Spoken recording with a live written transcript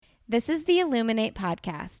This is the Illuminate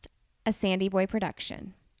Podcast, a Sandy Boy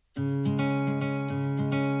production.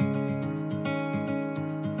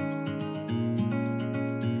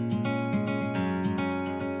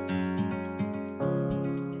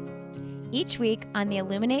 Each week on the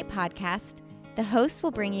Illuminate Podcast, the hosts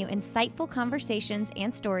will bring you insightful conversations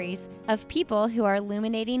and stories of people who are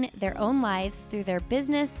illuminating their own lives through their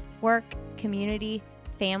business, work, community,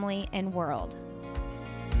 family, and world.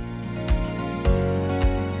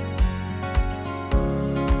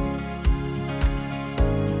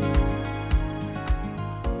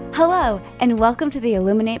 Hello, and welcome to the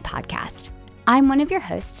Illuminate Podcast. I'm one of your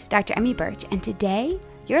hosts, Dr. Emmy Birch, and today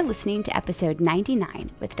you're listening to episode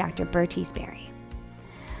 99 with Dr. Bertice Berry.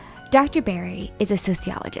 Dr. Berry is a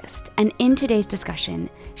sociologist, and in today's discussion,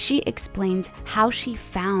 she explains how she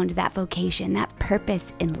found that vocation, that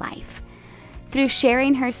purpose in life. Through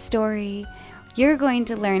sharing her story, you're going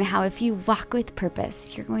to learn how if you walk with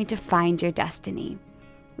purpose, you're going to find your destiny.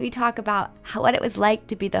 We talk about what it was like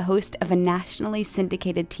to be the host of a nationally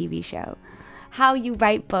syndicated TV show, how you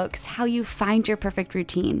write books, how you find your perfect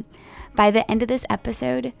routine. By the end of this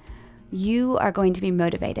episode, you are going to be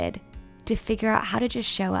motivated to figure out how to just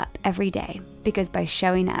show up every day, because by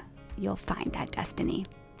showing up, you'll find that destiny.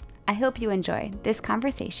 I hope you enjoy this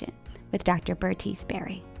conversation with Dr. Bertice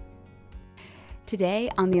Berry. Today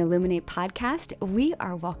on the Illuminate Podcast, we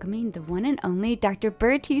are welcoming the one and only Dr.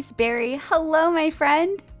 Bertice Berry. Hello, my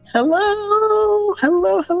friend. Hello.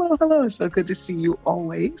 So good to see you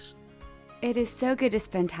always. It is so good to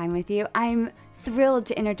spend time with you. I'm thrilled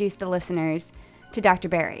to introduce the listeners to Dr.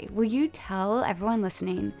 Berry. Will you tell everyone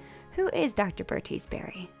listening, who is Dr. Bertice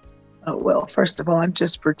Berry? Oh, well, first of all, I'm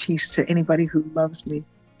just Bertice to anybody who loves me.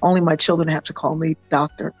 Only my children have to call me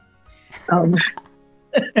doctor.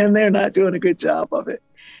 And they're not doing a good job of it.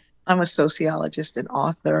 I'm a sociologist, an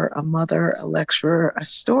author, a mother, a lecturer, a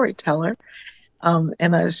storyteller, and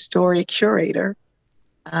a story curator.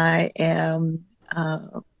 I am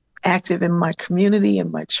active in my community,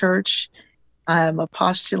 in my church. I'm a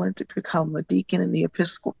postulant to become a deacon in the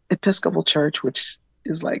Episcopal Church, which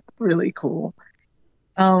is like really cool.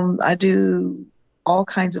 I do all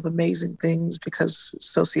kinds of amazing things because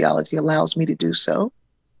sociology allows me to do so.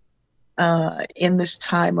 In this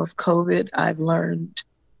time of COVID, I've learned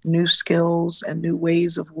new skills and new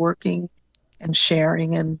ways of working and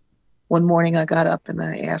sharing. And one morning I got up and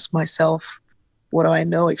I asked myself, what do I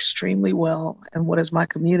know extremely well and what does my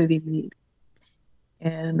community need?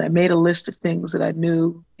 And I made a list of things that I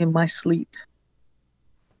knew in my sleep.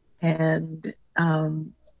 And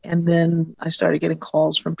then I started getting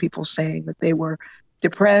calls from people saying that they were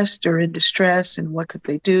depressed or in distress and what could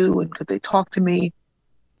they do and could they talk to me?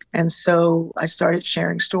 And so I started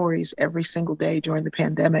sharing stories every single day during the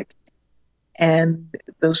pandemic. And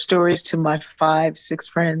those stories to my 5-6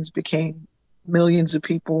 friends became millions of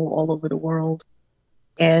people all over the world.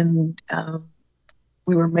 And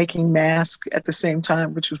we were making masks at the same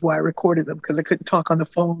time, which was why I recorded them, because I couldn't talk on the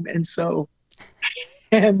phone.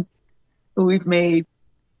 And we've made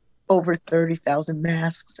over 30,000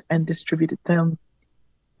 masks and distributed them.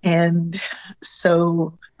 And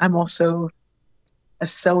so I'm also a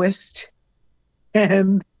sewist.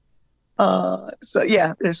 And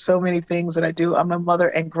there's so many things that I do. I'm a mother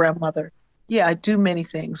and grandmother. Yeah, I do many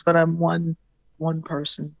things, but I'm one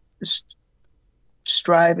person, just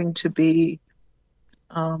striving to be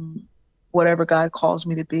whatever God calls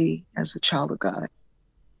me to be as a child of God.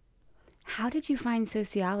 How did you find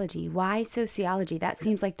sociology? Why sociology? That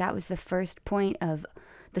seems like that was the first point of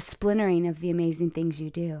the splintering of the amazing things you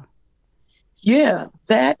do. Yeah,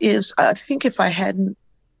 that is, I think if I hadn't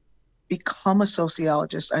become a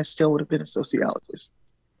sociologist, I still would have been a sociologist.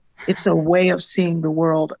 It's a way of seeing the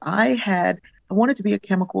world. I wanted to be a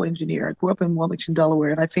chemical engineer. I grew up in Wilmington,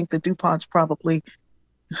 Delaware, and I think the DuPonts probably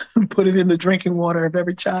put it in the drinking water of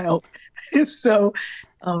every child. So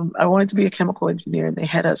I wanted to be a chemical engineer, and they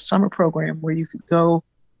had a summer program where you could go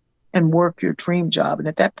and work your dream job. And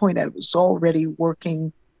at that point, I was already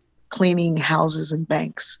working, cleaning houses and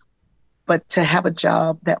banks. But to have a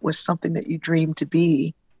job that was something that you dreamed to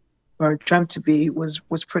be or dreamt to be was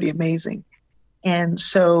pretty amazing. And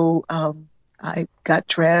so I got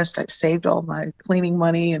dressed, I saved all my cleaning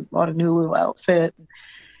money and bought a new little outfit.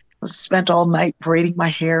 Spent all night braiding my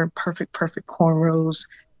hair in perfect cornrows.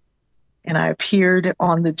 And I appeared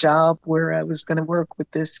on the job where I was going to work with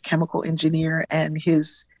this chemical engineer and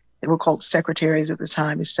they were called secretaries at the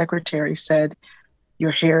time. His secretary said,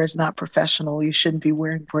 "Your hair is not professional. You shouldn't be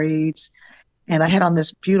wearing braids." And I had on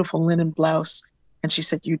this beautiful linen blouse. And she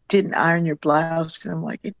said, "You didn't iron your blouse." And I'm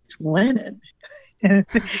like, "It's linen."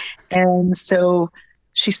 And so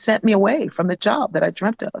she sent me away from the job that I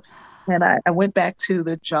dreamt of. And I went back to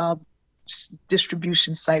the job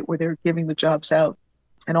distribution site where they were giving the jobs out,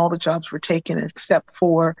 and all the jobs were taken except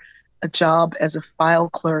for a job as a file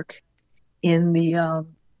clerk in the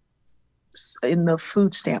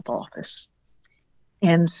food stamp office.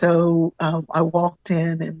 And so I walked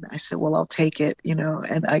in and I said, well, I'll take it,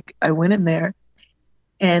 and I went in there,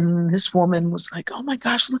 and this woman was like, oh my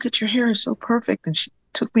gosh, look at your hair, it's so perfect. And she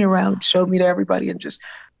took me around and showed me to everybody and just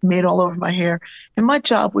made all over my hair. And my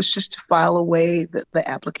job was just to file away the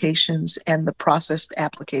applications and the processed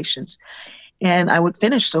applications. And I would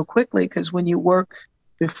finish so quickly because when you work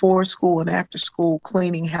before school and after school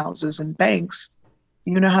cleaning houses and banks,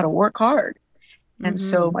 you know how to work hard. And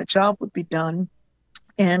so my job would be done,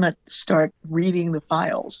 and I'd start reading the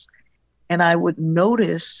files. And I would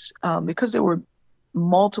notice, because there were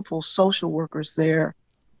multiple social workers there,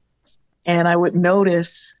 and I would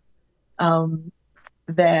notice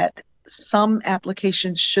that some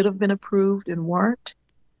applications should have been approved and weren't,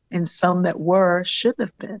 and some that were shouldn't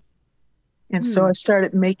have been. And so I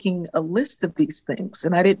started making a list of these things,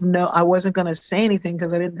 and I didn't know, I wasn't going to say anything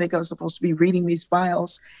because I didn't think I was supposed to be reading these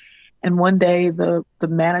files. And one day the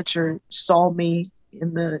manager saw me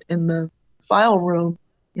in the file room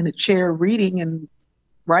in a chair reading and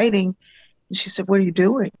writing. And she said, what are you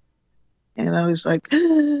doing? And I was like,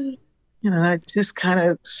 I just kind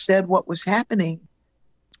of said what was happening.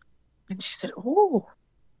 And she said, oh.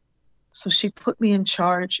 So she put me in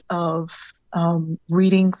charge of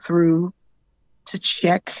reading through to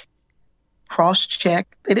check,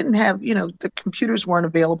 cross-check. They didn't have, the computers weren't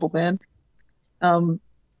available then,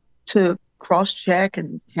 to cross-check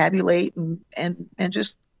and tabulate and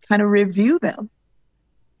just kind of review them.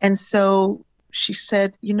 And so she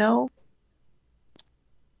said,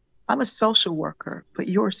 I'm a social worker, but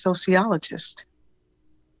you're a sociologist.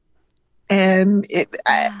 And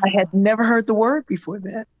I had never heard the word before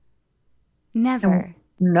that. Never.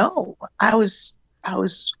 And no, I was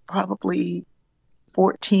probably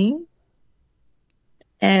 14.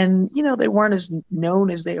 And, they weren't as known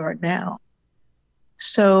as they are now.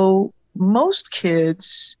 So most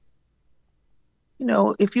kids,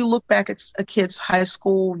 if you look back at a kid's high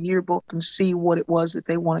school yearbook and see what it was that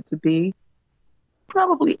they wanted to be,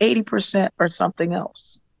 probably 80% or something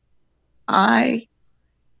else. Mine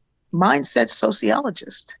said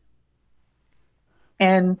sociologist.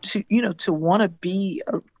 And to want to be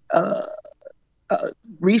a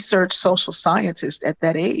research social scientist at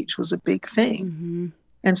that age was a big thing.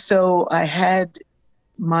 And so I had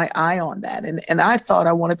my eye on that. And I thought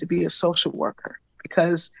I wanted to be a social worker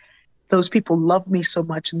because those people loved me so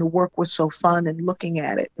much and the work was so fun and looking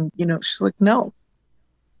at it. And, she's like, no,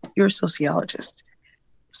 you're a sociologist.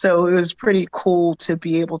 So it was pretty cool to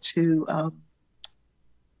be able to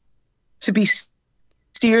be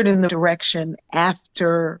steered in the direction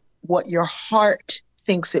after what your heart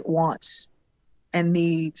thinks it wants and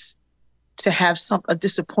needs, to have a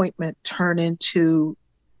disappointment turn into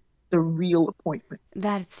the real appointment.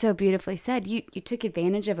 That's so beautifully said. You took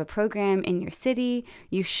advantage of a program in your city.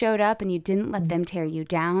 You showed up and you didn't let them tear you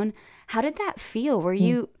down. How did that feel? Were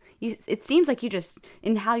you it seems like you just,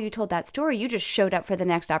 in how you told that story, you just showed up for the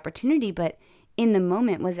next opportunity, but in the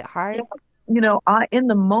moment, was it hard? In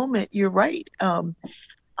the moment, you're right.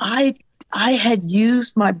 I had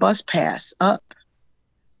used my bus pass up.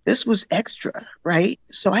 This was extra, right?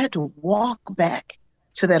 So I had to walk back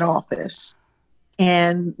to that office.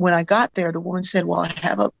 And when I got there, the woman said, well,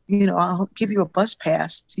 I'll give you a bus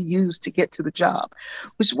pass to use to get to the job,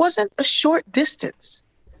 which wasn't a short distance.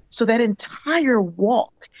 So that entire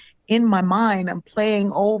walk, in my mind, I'm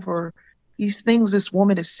playing over these things this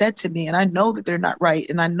woman has said to me, and I know that they're not right,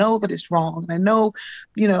 and I know that it's wrong, and I know,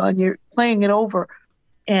 and you're playing it over.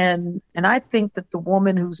 And I think that the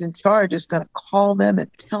woman who's in charge is going to call them and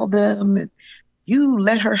tell them, and you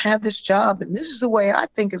let her have this job, and this is the way I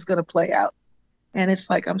think it's going to play out. And it's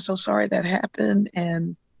like, I'm so sorry that happened,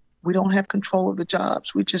 and we don't have control of the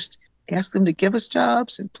jobs. We just asked them to give us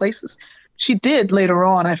jobs and places. She did later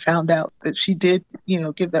on, I found out that she did,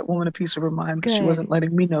 give that woman a piece of her mind, but she wasn't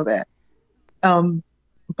letting me know that.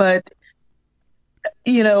 But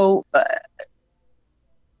the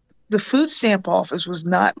food stamp office was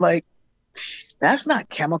not like, that's not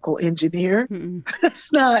chemical engineer.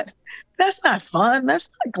 That's not fun. That's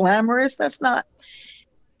not glamorous.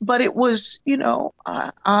 But it was,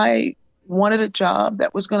 I wanted a job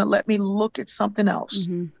that was going to let me look at something else.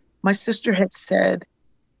 My sister had said,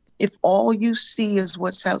 if all you see is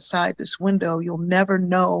what's outside this window, you'll never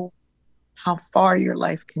know how far your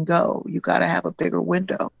life can go. You got to have a bigger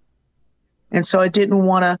window. And so I didn't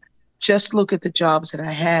want to just look at the jobs that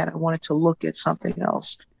I had. I wanted to look at something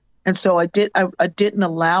else. And so I didn't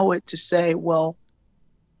allow it to say, well,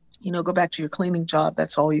 go back to your cleaning job.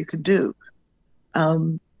 That's all you could do.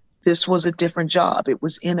 This was a different job. It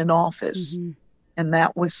was in an office. Mm-hmm. And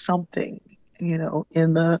that was something, in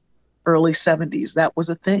the early 70s, that was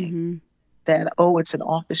a thing Mm-hmm. that, oh, it's an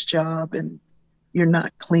office job and you're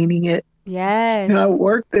not cleaning it. Yes. I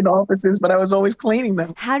worked in offices, but I was always cleaning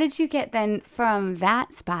them. How did you get then from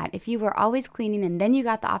that spot? If you were always cleaning and then you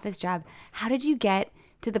got the office job, how did you get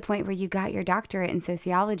to the point where you got your doctorate in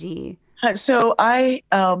sociology? So I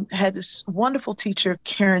had this wonderful teacher,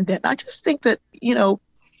 Karen Denton. I just think that,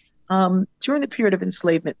 during the period of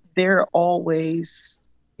enslavement, there are always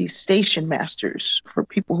these station masters for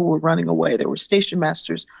people who were running away. There were station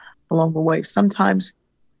masters along the way. Sometimes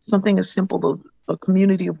something as simple as a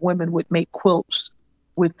community of women would make quilts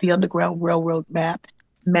with the Underground Railroad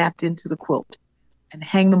mapped into the quilt and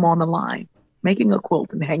hang them on the line. Making a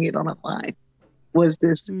quilt and hanging it on a line was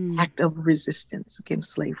this act of resistance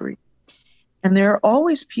against slavery. And there are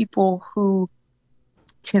always people who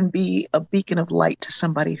can be a beacon of light to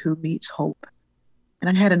somebody who needs hope. And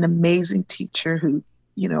I had an amazing teacher who,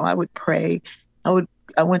 I would pray.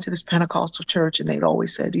 I went to this Pentecostal church and they'd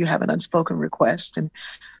always said, do you have an unspoken request? And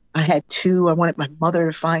I had two. I wanted my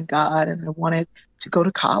mother to find God and I wanted to go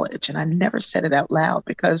to college. And I never said it out loud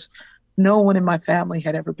because no one in my family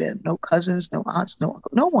had ever been. No cousins, no aunts, no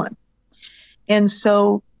uncle, no one. And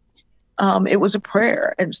so it was a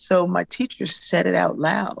prayer. And so my teacher said it out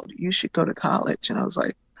loud. You should go to college. And I was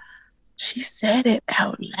like, she said it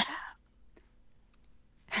out loud.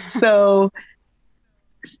 So,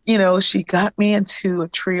 she got me into a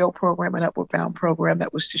TRIO program, an Upward Bound program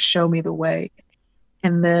that was to show me the way.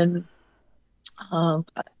 And then not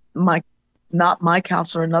my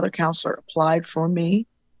counselor, another counselor applied for me.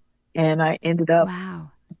 And I ended up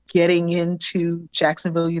getting into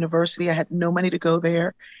Jacksonville University. I had no money to go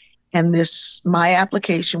there. And my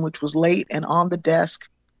application, which was late and on the desk,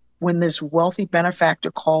 when this wealthy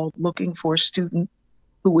benefactor called looking for a student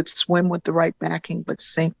who would swim with the right backing but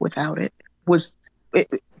sink without it, it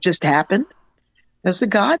just happened. That's a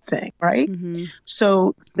God thing, right? Mm-hmm.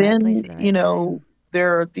 So then, Time.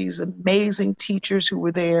 there are these amazing teachers who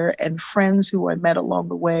were there and friends who I met along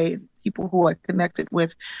the way and people who I connected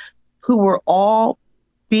with who were all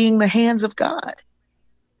being the hands of God.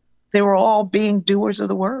 They were all being doers of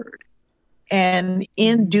the word. And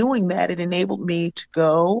in doing that, it enabled me to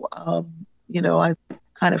go. I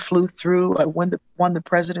kind of flew through. I won the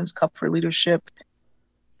President's Cup for Leadership.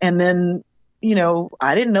 And then,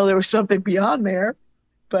 I didn't know there was something beyond there.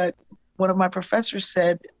 But one of my professors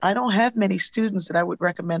said, I don't have many students that I would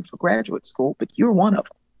recommend for graduate school, but you're one of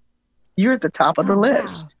them. You're at the top of the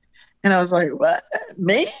list. Wow. And I was like, what?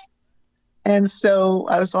 Me? And so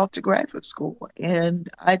I was off to graduate school. And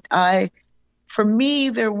for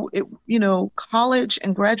me, college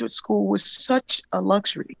and graduate school was such a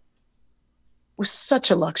luxury.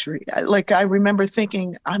 I remember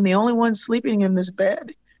thinking, I'm the only one sleeping in this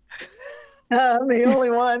bed. I'm the only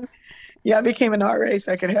one. Yeah, I became an RA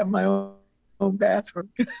so I could have my own bathroom.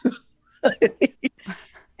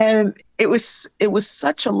 And it was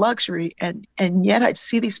such a luxury. And yet I'd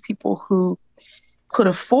see these people who could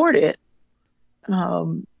afford it,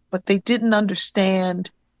 but they didn't understand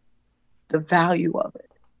the value of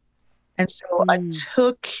it. And so I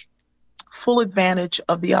took full advantage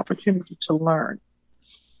of the opportunity to learn.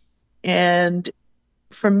 And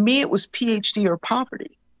for me, it was PhD or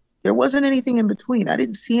poverty. There wasn't anything in between. I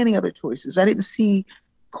didn't see any other choices. I didn't see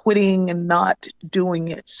quitting and not doing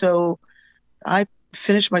it. So I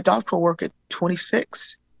finished my doctoral work at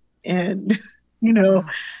 26. And,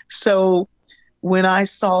 so when I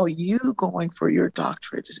saw you going for your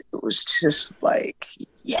doctorate, it was just like,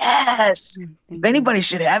 yes, if anybody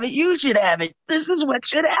should have it, you should have it. This is what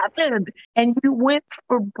should happen. And you went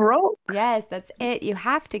for broke. Yes, that's it. You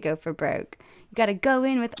have to go for broke. You got to go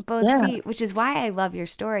in with both feet, which is why I love your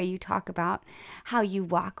story. You talk about how you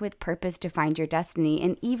walk with purpose to find your destiny.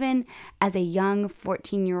 And even as a young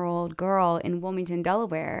 14-year-old girl in Wilmington,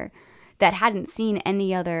 Delaware, that hadn't seen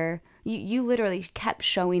any other, you literally kept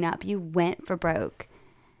showing up. You went for broke.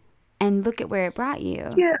 And look at where it brought you.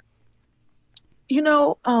 Yeah.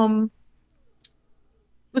 The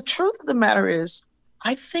truth of the matter is,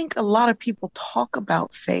 I think a lot of people talk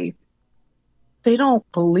about faith. They don't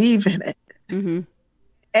believe in it. Mm-hmm.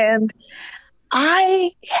 And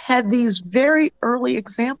I had these very early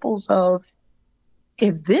examples of,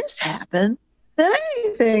 if this happened, then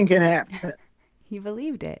anything can happen. You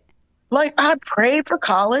believed it. Like I prayed for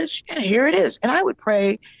college and here it is. And I would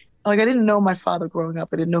pray Like, I didn't know my father growing up.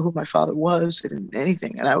 I didn't know who my father was. I didn't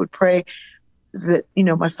anything. And I would pray that,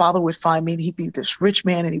 my father would find me and he'd be this rich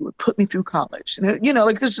man and he would put me through college. And,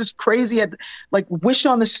 like there's this crazy, I'd like wish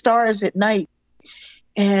on the stars at night.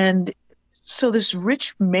 And so this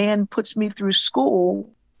rich man puts me through school.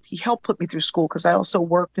 He helped put me through school because I also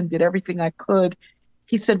worked and did everything I could.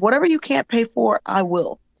 He said, whatever you can't pay for, I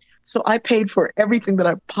will. So I paid for everything that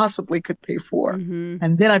I possibly could pay for. Mm-hmm.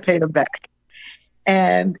 And then I paid him back.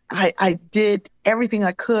 And I did everything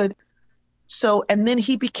I could. So, and then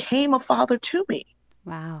he became a father to me.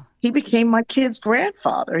 Wow. He became my kid's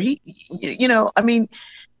grandfather. I mean,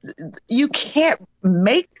 you can't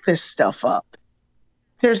make this stuff up.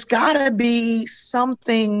 There's got to be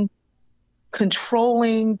something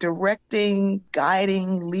controlling, directing,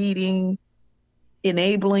 guiding, leading,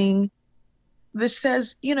 enabling that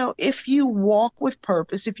says, if you walk with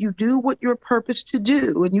purpose, if you do what you're purposed to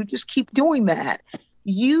do, and you just keep doing that,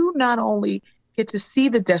 you not only get to see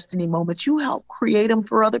the destiny moments, you help create them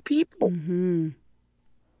for other people. Mm-hmm.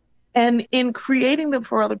 And in creating them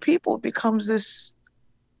for other people, it becomes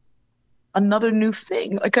another new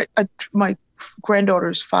thing. Like my granddaughter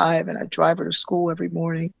is 5 and I drive her to school every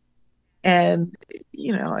morning. And,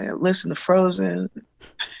 I listen to Frozen.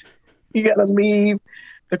 You got to leave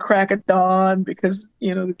the crack of dawn because,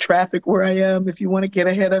 the traffic where I am, if you want to get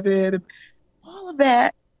ahead of it. And all of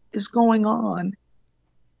that is going on.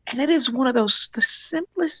 And it is one of the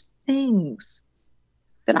simplest things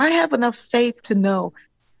that I have enough faith to know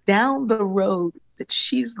down the road that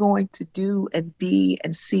she's going to do and be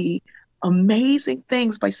and see amazing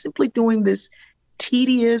things by simply doing this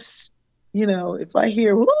tedious, if I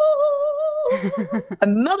hear,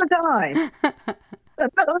 another time.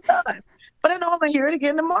 But I know I'm going to hear it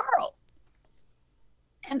again tomorrow.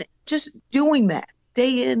 And just doing that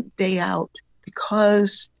day in, day out,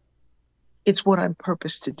 because it's what I'm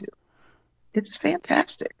purposed to do. It's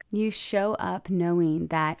fantastic. You show up knowing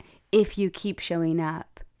that if you keep showing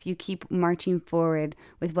up, if you keep marching forward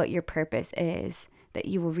with what your purpose is, that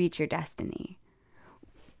you will reach your destiny.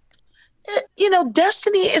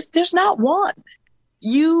 Destiny there's not one.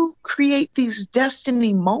 You create these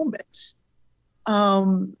destiny moments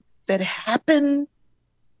that happen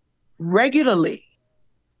regularly.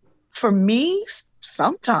 For me,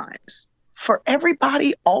 sometimes. For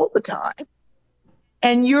everybody, all the time.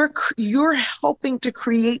 And you're helping to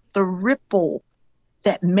create the ripple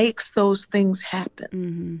that makes those things happen.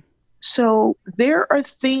 Mm-hmm. So there are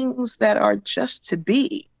things that are just to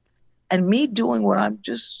be. And me doing what I'm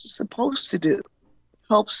just supposed to do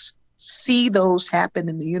helps see those happen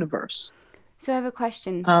in the universe. So I have a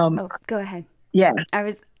question. Go ahead. Yeah.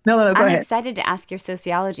 No, go I'm ahead. excited to ask your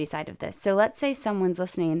sociology side of this. So let's say someone's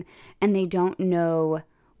listening and they don't know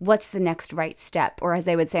what's the next right step, or as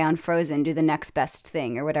they would say on Frozen, do the next best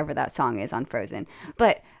thing, or whatever that song is on Frozen.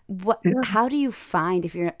 But how do you find,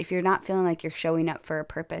 if you're not feeling like you're showing up for a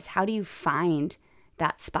purpose, how do you find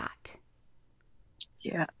that spot?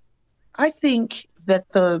 Yeah. I think that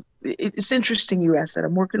it's interesting you asked that.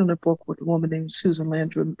 I'm working on a book with a woman named Susan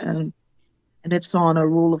Landrum, and it's on a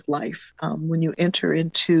rule of life. When you enter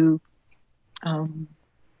into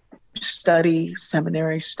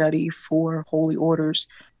seminary study for holy orders,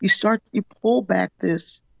 you pull back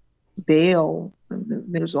this veil. And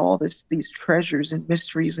there's all these treasures and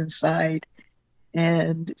mysteries inside.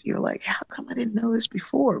 And you're like, how come I didn't know this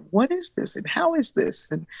before? What is this? And how is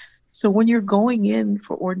this? And so when you're going in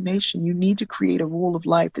for ordination, you need to create a rule of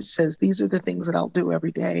life that says, these are the things that I'll do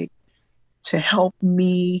every day to help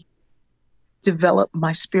me develop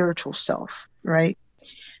my spiritual self, right?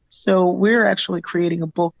 So we're actually creating a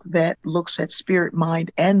book that looks at spirit,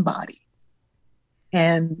 mind, and body,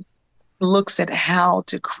 and looks at how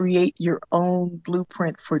to create your own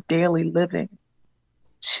blueprint for daily living,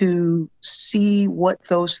 to see what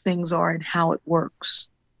those things are and how it works.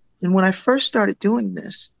 And when I first started doing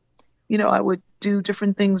this, I would do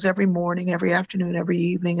different things every morning, every afternoon, every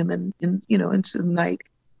evening, and then into the night.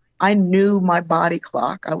 I knew my body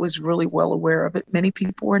clock. I was really well aware of it. Many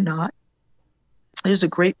people are not. There's a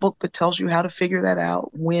great book that tells you how to figure that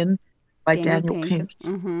out. When, by Daniel Pink.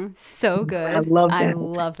 Mm-hmm. So good. I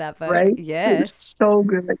love that book. Right? Yes. It's so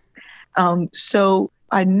good. So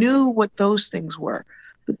I knew what those things were.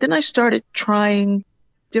 But then I started trying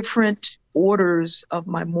different orders of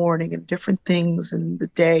my morning and different things in the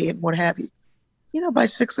day and what have you. By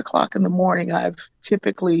 6 o'clock in the morning, I've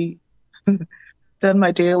typically done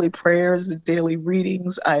my daily prayers, daily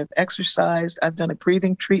readings. I've exercised. I've done a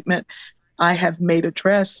breathing treatment. I have made a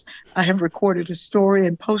dress. I have recorded a story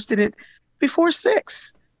and posted it before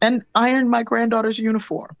 6 and ironed my granddaughter's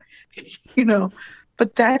uniform,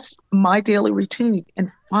 but that's my daily routine, and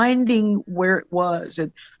finding where it was.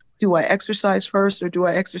 And do I exercise first or do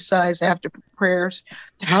I exercise after prayers?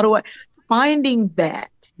 How do I finding that?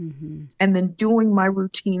 Mm-hmm. And then doing my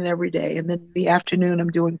routine every day. And then in the afternoon, I'm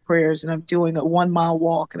doing prayers and I'm doing a 1 mile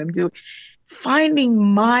walk, and I'm doing finding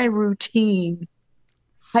my routine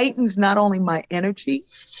heightens not only my energy,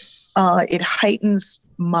 it heightens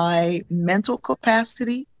my mental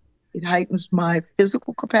capacity, it heightens my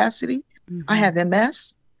physical capacity. I Mm-hmm. have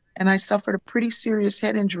MS, and I suffered a pretty serious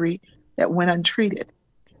head injury that went untreated.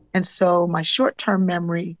 And so my short-term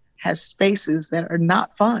memory has spaces that are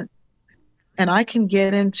not fun. And I can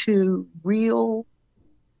get into real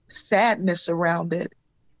sadness around it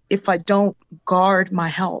if I don't guard my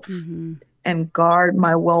health Mm-hmm. and guard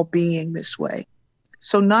my well-being this way.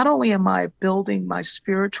 So not only am I building my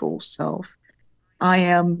spiritual self, I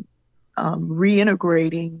am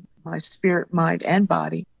reintegrating my spirit, mind, and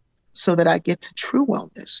body so that I get to true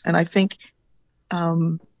wellness. And I think,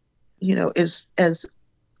 um, as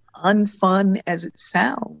unfun as it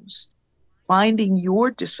sounds, finding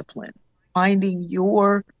your discipline, finding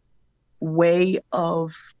your way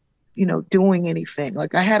of, doing anything.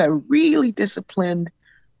 Like I had a really disciplined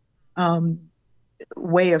um,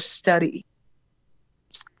 way of study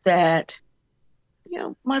that,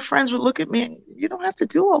 my friends would look at me and you don't have to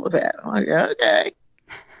do all of that. I'm like, okay,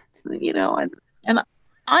 and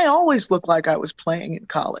I always looked like I was playing in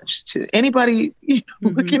college to anybody, Mm-hmm.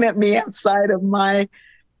 looking at me outside of my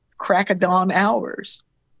crack of dawn hours.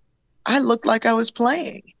 I looked like I was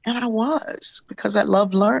playing, and I was, because I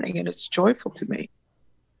love learning and it's joyful to me.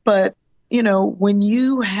 But, when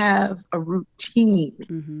you have a routine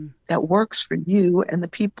Mm-hmm. that works for you and the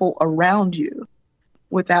people around you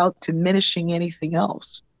without diminishing anything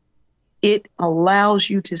else, it allows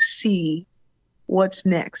you to see what's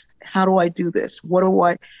next. How do I do this? What do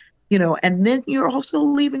I, and then you're also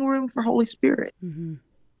leaving room for Holy Spirit. Mm-hmm.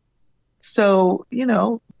 So,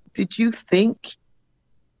 did you think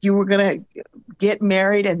you were going to get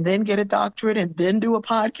married and then get a doctorate and then do a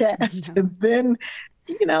podcast No. and then,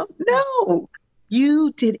 no,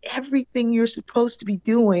 you did everything you're supposed to be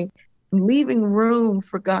doing, leaving room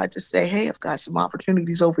for God to say, hey, I've got some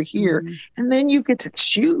opportunities over here. Mm-hmm. And then you get to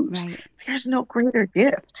choose. Right. There's no greater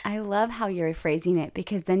gift. I love how you're phrasing it,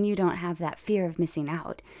 because then you don't have that fear of missing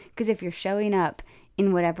out. Because if you're showing up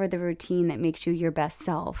in whatever the routine that makes you your best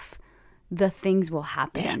self, the things will Yeah.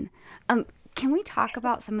 happen. Can we talk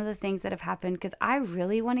about some of the things that have happened? Because I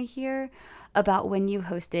really want to hear about when you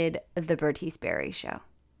hosted the Bertice Show.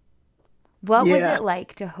 What was Yeah. it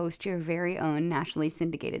like to host your very own nationally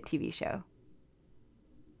syndicated TV show?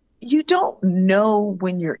 You don't know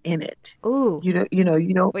when you're in it. Ooh. You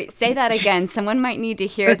don't. Wait, say that again. Someone might need to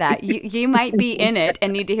hear that. You might be in it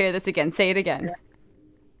and need to hear this again. Say it again.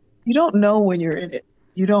 You don't know when you're in it.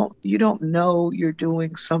 You don't know you're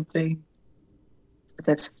doing something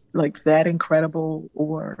that's like that incredible,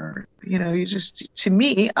 or you just, to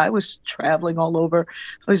me, I was traveling all over.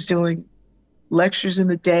 I was doing lectures in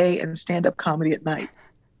the day and stand-up comedy at night,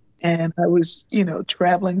 and I was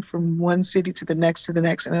traveling from one city to the next,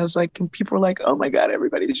 and I was like, and people were like, oh my God,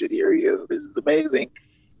 everybody should hear you, this is amazing.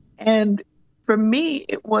 And for me,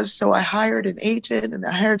 it was, so I hired an agent and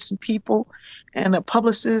I hired some people and a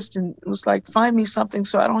publicist, and it was like, find me something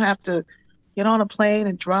so I don't have to get on a plane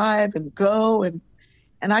and drive and go, and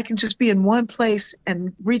I can just be in one place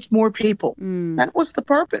and reach more people. Mm. That was the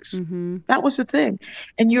purpose. Mm-hmm. That was the thing.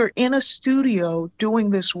 And you're in a studio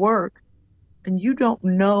doing this work, and you don't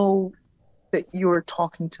know that you're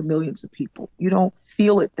talking to millions of people. You don't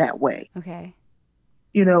feel it that way. Okay.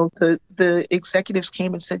 The executives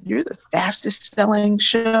came and said, you're the fastest selling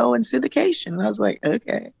show in syndication. And I was like,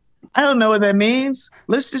 okay, I don't know what that means.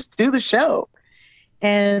 Let's just do the show.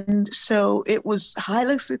 And so it was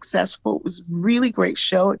highly successful. It was a really great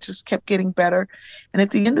show. It just kept getting better. And at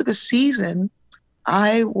the end of the season,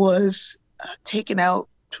 I was taken out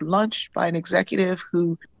to lunch by an executive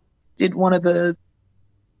who did one of the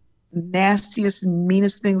nastiest and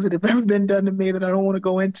meanest things that have ever been done to me that I don't want to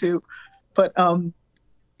go into. But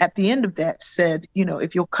at the end of that said,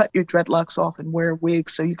 if you'll cut your dreadlocks off and wear a wig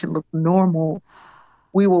so you can look normal,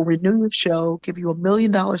 we will renew your show, give you $1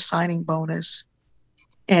 million signing bonus,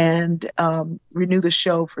 and renew the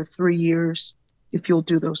show for 3 years if you'll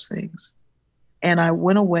do those things. And I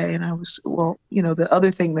went away, and I was, well, the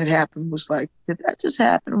other thing that happened was like, did that just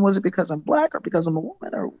happen? Was it because I'm Black or because I'm a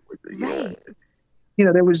woman? Or, Right.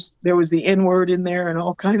 there was the N word in there and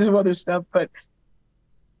all kinds of other stuff. But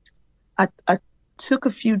I took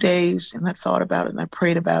a few days and I thought about it and I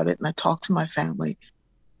prayed about it and I talked to my family.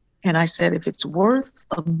 And I said, if it's worth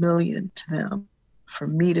 $1 million to them for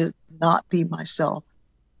me to not be myself,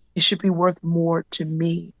 It should be worth more to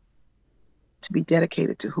me to be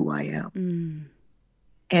dedicated to who I am. Mm.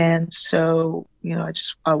 And so,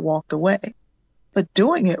 I walked away. But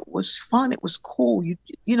doing it was fun. It was cool.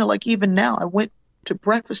 Like even now, I went to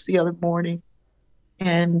breakfast the other morning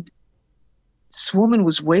and this woman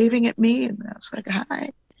was waving at me and I was like, hi.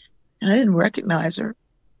 And I didn't recognize her.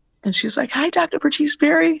 And she's like, hi, Dr. Bertice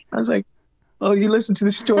Berry. I was like, oh, you listen to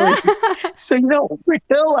the stories. So you don't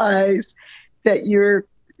realize that you're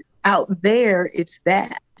out there. It's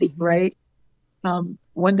that, Mm-hmm. right?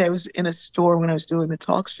 One day I was in a store when I was doing the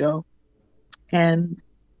talk show and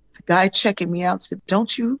the guy checking me out said,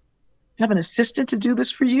 don't you have an assistant to do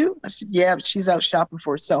this for you? I said, yeah, but she's out shopping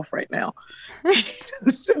for herself right now.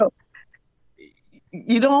 So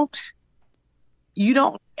you don't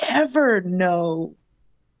ever know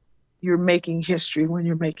you're making history when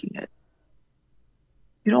you're making it.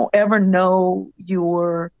 You don't ever know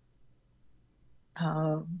you're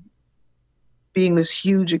being this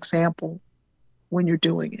huge example when you're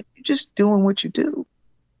doing it. You're just doing what you do.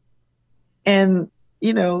 And,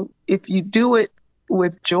 if you do it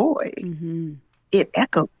with joy, Mm-hmm. it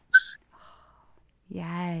echoes.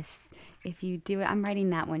 Yes. If you do it, I'm writing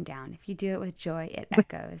that one down. If you do it with joy, it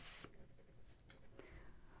echoes.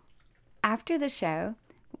 After the show,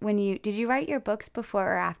 did you write your books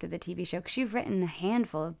before or after the TV show? Because you've written a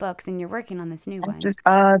handful of books and you're working on this new one.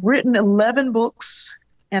 I've written 11 books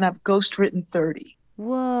and I've ghostwritten 30.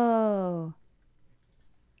 Whoa.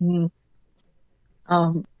 Mm.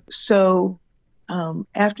 So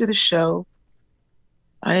after the show,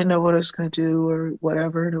 I didn't know what I was going to do or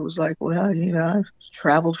whatever. And it was like, well, I've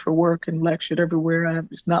traveled for work and lectured everywhere.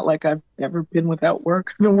 It's not like I've ever been without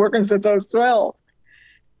work. I've been working since I was 12.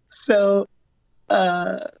 So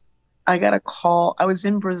I got a call. I was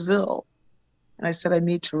in Brazil and I said, I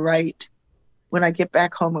need to write. When I get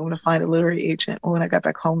back home, I'm going to find a literary agent. When I got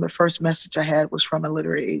back home, the first message I had was from a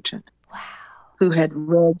literary agent. Wow. Who had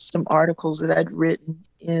read some articles that I'd written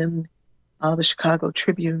in the Chicago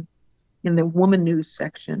Tribune in the woman news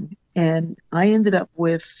section. And I ended up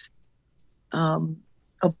with a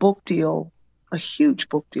book deal, a huge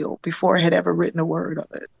book deal, before I had ever written a word of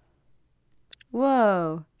it.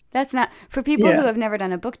 Whoa. That's not, for people who have never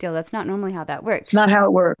done a book deal, that's not normally how that works. It's not how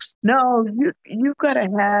it works. No, you've got to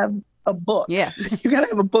have a book. Yeah. You got to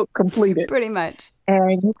have a book completed. Pretty much.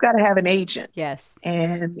 And you've got to have an agent. Yes.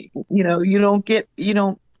 And,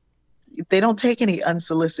 they don't take any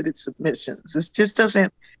unsolicited submissions. It just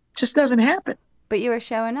doesn't happen. But you were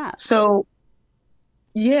showing up. So,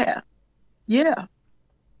 yeah.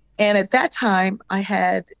 And at that time, I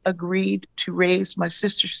had agreed to raise my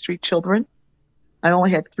sister's 3 children. I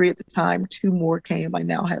only had 3 at the time. 2 more came. I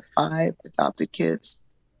now have 5 adopted kids.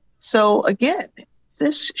 So again,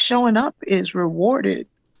 this showing up is rewarded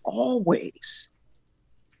always.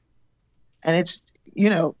 And it's,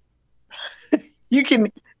 you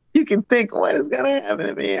can think, what is going to happen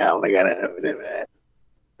to me? How am I going to happen to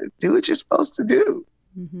me? Do what you're supposed to do.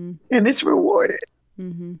 Mm-hmm. And it's rewarded.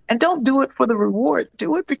 Mm-hmm. And don't do it for the reward.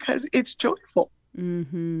 Do it because it's joyful.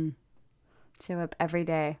 Mm-hmm. Show up every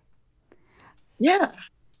day. Yeah.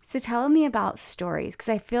 So tell me about stories, because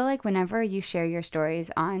I feel like whenever you share your stories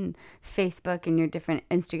on Facebook and your different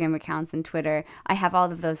Instagram accounts and Twitter, I have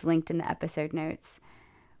all of those linked in the episode notes.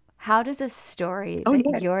 How does a story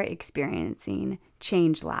that you're experiencing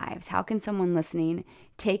change lives? How can someone listening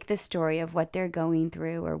take the story of what they're going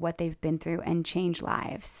through or what they've been through and change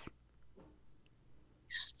lives?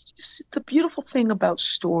 The beautiful thing about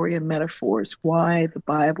story and metaphor is why the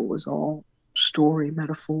Bible is all story,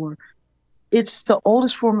 metaphor. It's the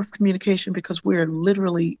oldest form of communication because we're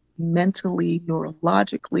literally mentally,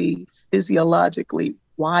 neurologically, physiologically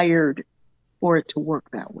wired for it to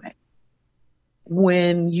work that way.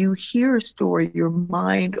 When you hear a story, your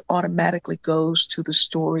mind automatically goes to the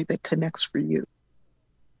story that connects for you.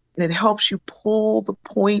 And it helps you pull the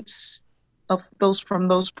points from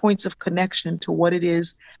those points of connection to what it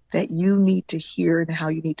is that you need to hear and how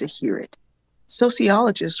you need to hear it.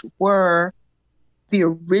 Sociologists were the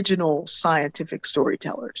original scientific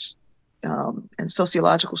storytellers. And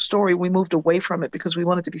sociological story, we moved away from it because we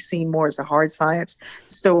wanted to be seen more as a hard science.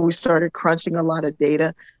 So we started crunching a lot of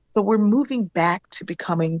data. But we're moving back to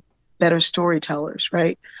becoming better storytellers,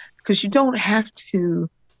 right? Because you don't have to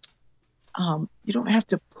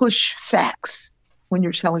push facts when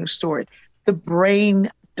you're telling a story. The brain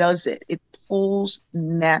does it. It pulls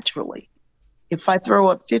naturally. If I throw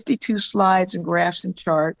up 52 slides and graphs and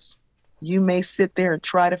charts, you may sit there and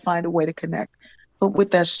try to find a way to connect. But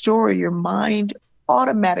with that story, your mind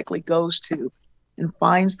automatically goes to and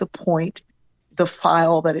finds the point, the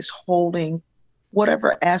file that is holding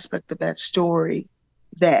whatever aspect of that story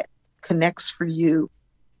that connects for you,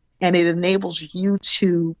 and it enables you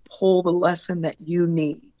to pull the lesson that you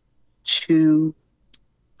need to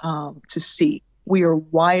see. We are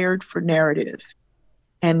wired for narrative,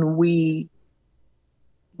 and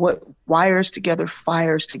what wires together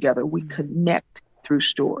fires together. We connect through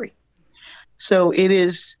story. So it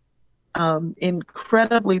is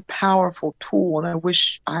incredibly powerful tool, and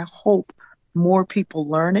I hope more people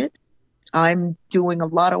learn it. I'm doing a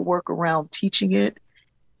lot of work around teaching it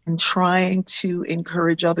and trying to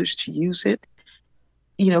encourage others to use it.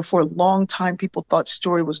 For a long time, people thought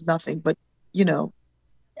story was nothing, but you know,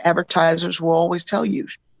 advertisers will always tell you,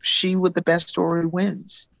 she with the best story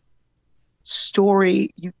wins.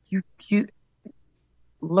 Story, you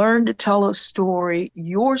learn to tell a story,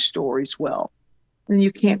 your stories well, then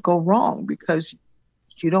you can't go wrong, because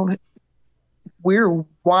you don't, we're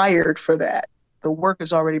wired for that. The work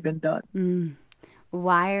has already been done.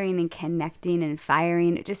 Wiring and connecting and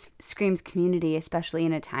firing, it just screams community, especially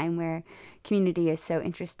in a time where community is so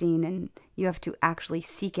interesting and you have to actually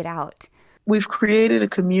seek it out. We've created a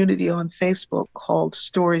community on Facebook called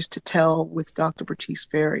Stories to Tell with Dr. Bertice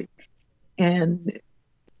Berry. And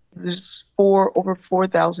there's over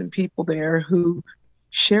 4,000 people there who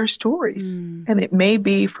share stories. And it may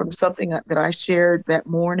be from something that I shared that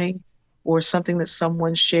morning, or something that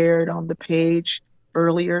someone shared on the page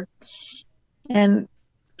earlier. And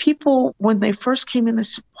people, when they first came in, they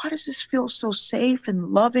said, why does this feel so safe and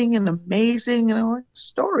loving and amazing? And I'm like,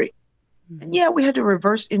 story. And yeah, we had to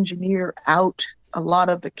reverse engineer out a lot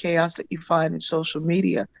of the chaos that you find in social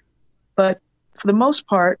media. But for the most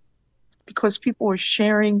part, because people were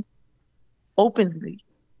sharing openly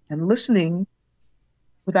and listening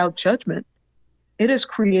without judgment, it has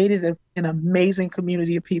created an amazing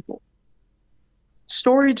community of people.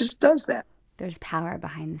 Story just does that. There's power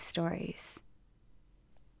behind the stories.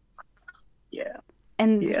 Yeah.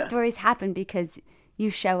 And the stories happen because you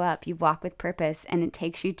show up, you walk with purpose, and it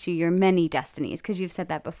takes you to your many destinies, because you've said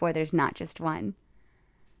that before, there's not just one.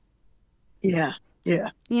 Yeah.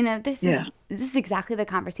 This is exactly the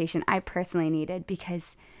conversation I personally needed,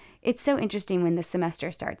 because it's so interesting when the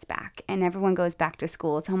semester starts back and everyone goes back to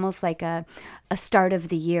school. It's almost like a start of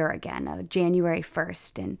the year again, a January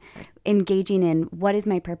 1st, and engaging in what is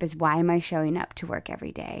my purpose? Why am I showing up to work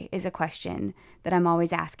every day is a question that I'm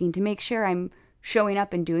always asking to make sure I'm showing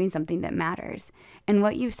up and doing something that matters. And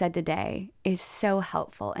what you've said today is so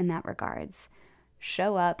helpful in that regards.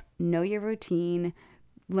 Show up, know your routine,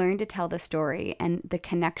 learn to tell the story, and the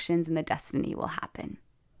connections and the destiny will happen.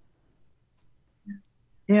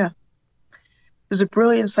 Yeah. There's a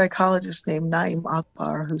brilliant psychologist named Naeem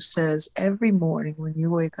Akbar who says, every morning when you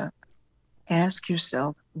wake up, ask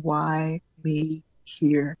yourself, why me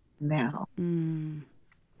here now?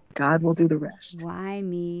 God will do the rest. Why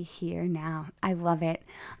me here now? I love it.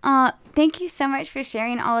 Thank you so much for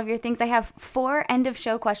sharing all of your things. I have 4 end of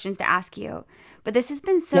show questions to ask you, but this has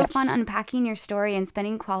been so fun unpacking your story and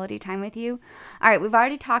spending quality time with you. All right, we've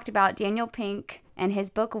already talked about Daniel Pink and his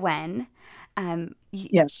book, When.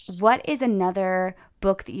 Yes. What is another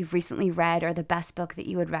book that you've recently read, or the best book that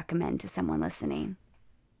you would recommend to someone listening?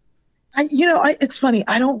 It's funny.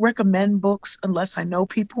 I don't recommend books unless I know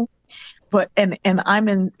people, but and I'm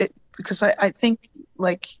in it because I think,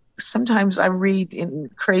 like, sometimes I read in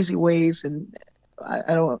crazy ways, and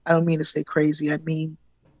I don't mean to say crazy. I mean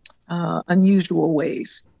unusual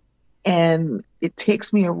ways, and it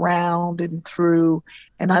takes me around and through,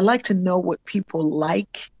 and I like to know what people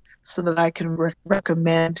like, so that I can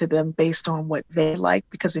recommend to them based on what they like.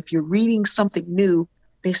 Because if you're reading something new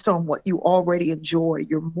based on what you already enjoy,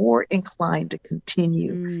 you're more inclined to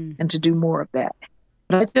continue and to do more of that.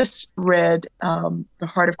 But I just read The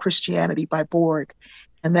Heart of Christianity by Borg,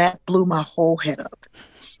 and that blew my whole head up.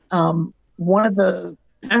 One of the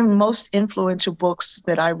most influential books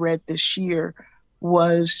that I read this year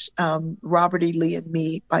was Robert E. Lee and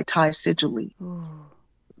Me by Ty Sigilly.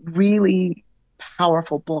 Really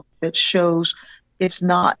powerful book that shows it's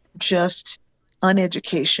not just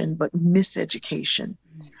uneducation, but miseducation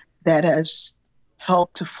that has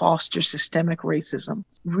helped to foster systemic racism.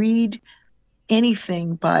 Read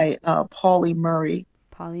anything by Pauli Murray.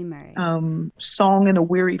 Song in a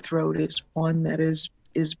Weary Throat is one that is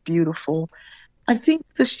beautiful. I think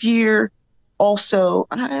this year also,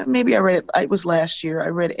 maybe I read it, it was last year, I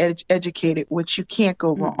read Educated, which you can't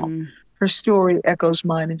go wrong. Her story echoes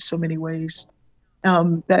mine in so many ways.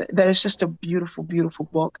 That is just a beautiful, beautiful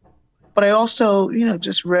book. But I also,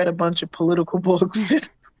 just read a bunch of political books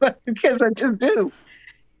because I just do.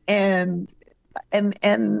 And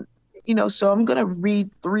so I'm going to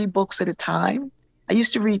read 3 books at a time. I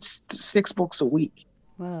used to read 6 books a week.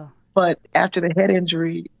 Whoa. But after the head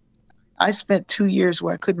injury, I spent 2 years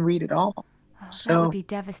where I couldn't read at all. Oh, that would So be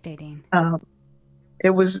devastating. it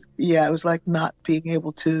was like not being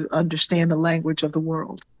able to understand the language of the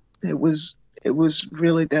world. It was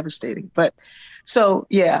really devastating. But so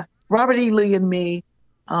yeah, Robert E. Lee and me,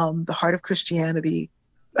 The Heart of Christianity.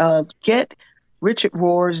 Get Richard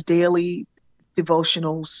Rohr's daily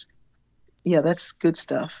devotionals. Yeah, that's good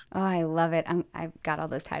stuff. Oh, I love it. I've got all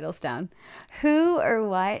those titles down. Who or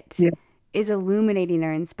what Yeah. is illuminating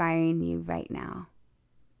or inspiring you right now?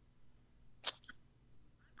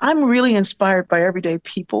 I'm really inspired by everyday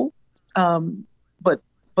people.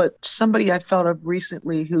 But somebody I thought of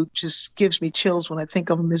recently who just gives me chills when I think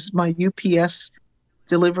of him is my UPS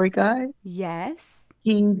delivery guy. Yes.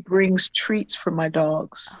 He brings treats for my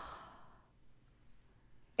dogs.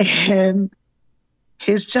 And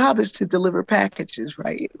his job is to deliver packages,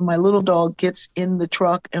 right? My little dog gets in the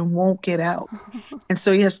truck and won't get out. And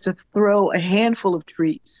so he has to throw a handful of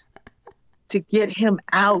treats to get him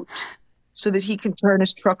out so that he can turn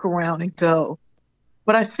his truck around and go.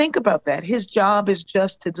 But I think about that. His job is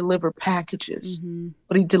just to deliver packages,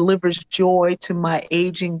 but he delivers joy to my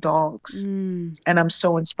aging dogs. And I'm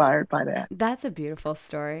so inspired by that. That's a beautiful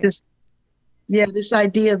story. This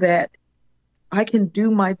idea that I can do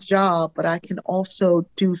my job, but I can also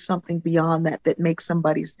do something beyond that makes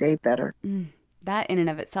somebody's day better. That in and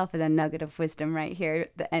of itself is a nugget of wisdom right here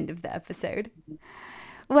at the end of the episode.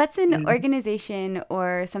 What's an organization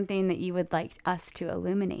or something that you would like us to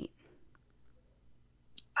illuminate?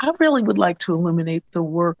 I really would like to illuminate the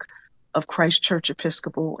work of Christ Church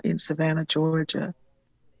Episcopal in Savannah, Georgia.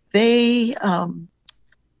 They,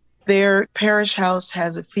 their parish house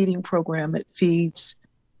has a feeding program that feeds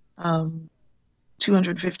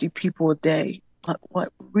 250 people a day. But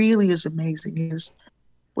what really is amazing is,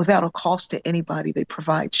 without a cost to anybody, they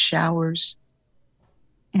provide showers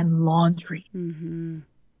and laundry.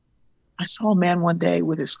 I saw a man one day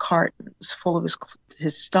with his cart full of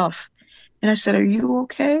his stuff. And I said, "Are you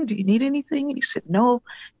okay? Do you need anything?" And he said, "No."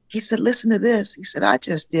 He said, "Listen to this." He said, I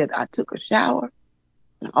took a shower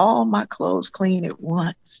and all my clothes clean at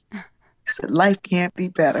once. He said, "Life can't be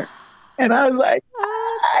better." And I was like,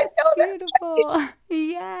 I know beautiful. that.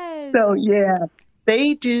 Yes. So yeah,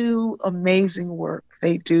 they do amazing work.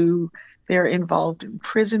 They're involved in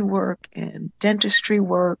prison work and dentistry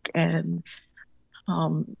work and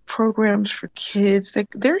programs for kids.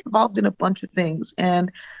 They're involved in a bunch of things.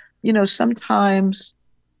 And sometimes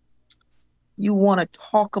you want to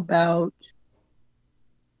talk about,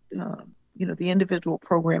 the individual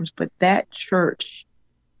programs, but that church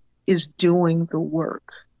is doing the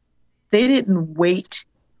work. They didn't wait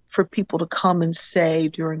for people to come and say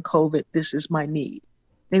during COVID, "This is my need."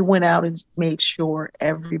 They went out and made sure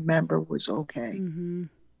every member was okay.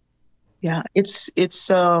 Yeah, it's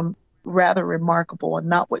rather remarkable and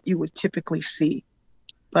not what you would typically see.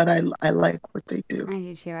 But I like what they do. I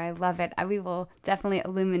do too. I love it. We will definitely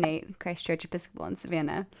illuminate Christ Church Episcopal in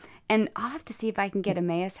Savannah. And I'll have to see if I can get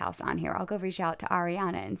Emmaus House on here. I'll go reach out to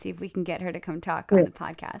Ariana and see if we can get her to come talk on the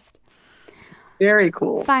podcast. Very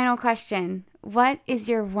cool. Final question. What is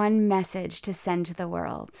your one message to send to the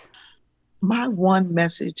world? My one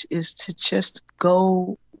message is to just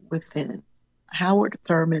go within. Howard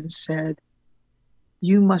Thurman said,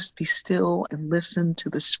 "You must be still and listen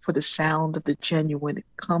for the sound of the genuine. It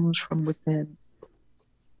comes from within."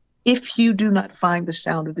 If you do not find the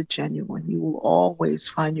sound of the genuine, you will always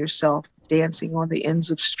find yourself dancing on the ends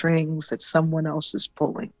of strings that someone else is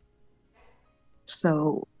pulling.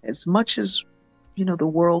 So as much as, the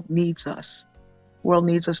world needs us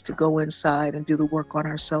to go inside and do the work on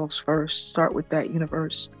ourselves first, start with that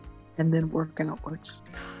universe, and then work outwards.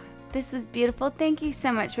 This was beautiful. Thank you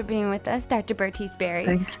so much for being with us, Dr. Bertice Berry.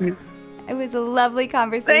 Thank you. It was a lovely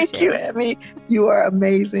conversation. Thank you, Emmy. You are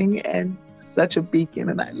amazing and such a beacon,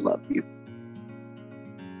 and I love you.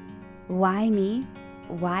 Why me?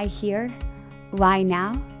 Why here? Why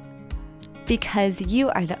now? Because you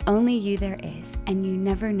are the only you there is, and you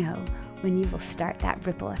never know when you will start that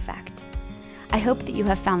ripple effect. I hope that you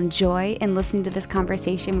have found joy in listening to this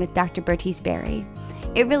conversation with Dr. Bertice Berry.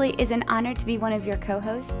 It really is an honor to be one of your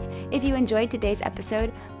co-hosts. If you enjoyed today's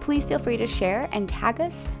episode, please feel free to share and tag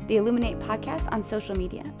us, the Illuminate Podcast, on social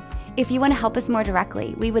media. If you want to help us more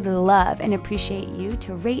directly, we would love and appreciate you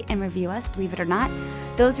to rate and review us, believe it or not.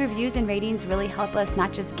 Those reviews and ratings really help us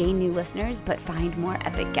not just gain new listeners, but find more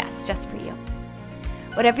epic guests just for you.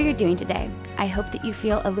 Whatever you're doing today, I hope that you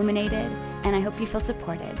feel illuminated, and I hope you feel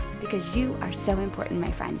supported, because you are so important,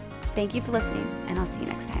 my friend. Thank you for listening, and I'll see you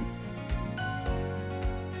next time.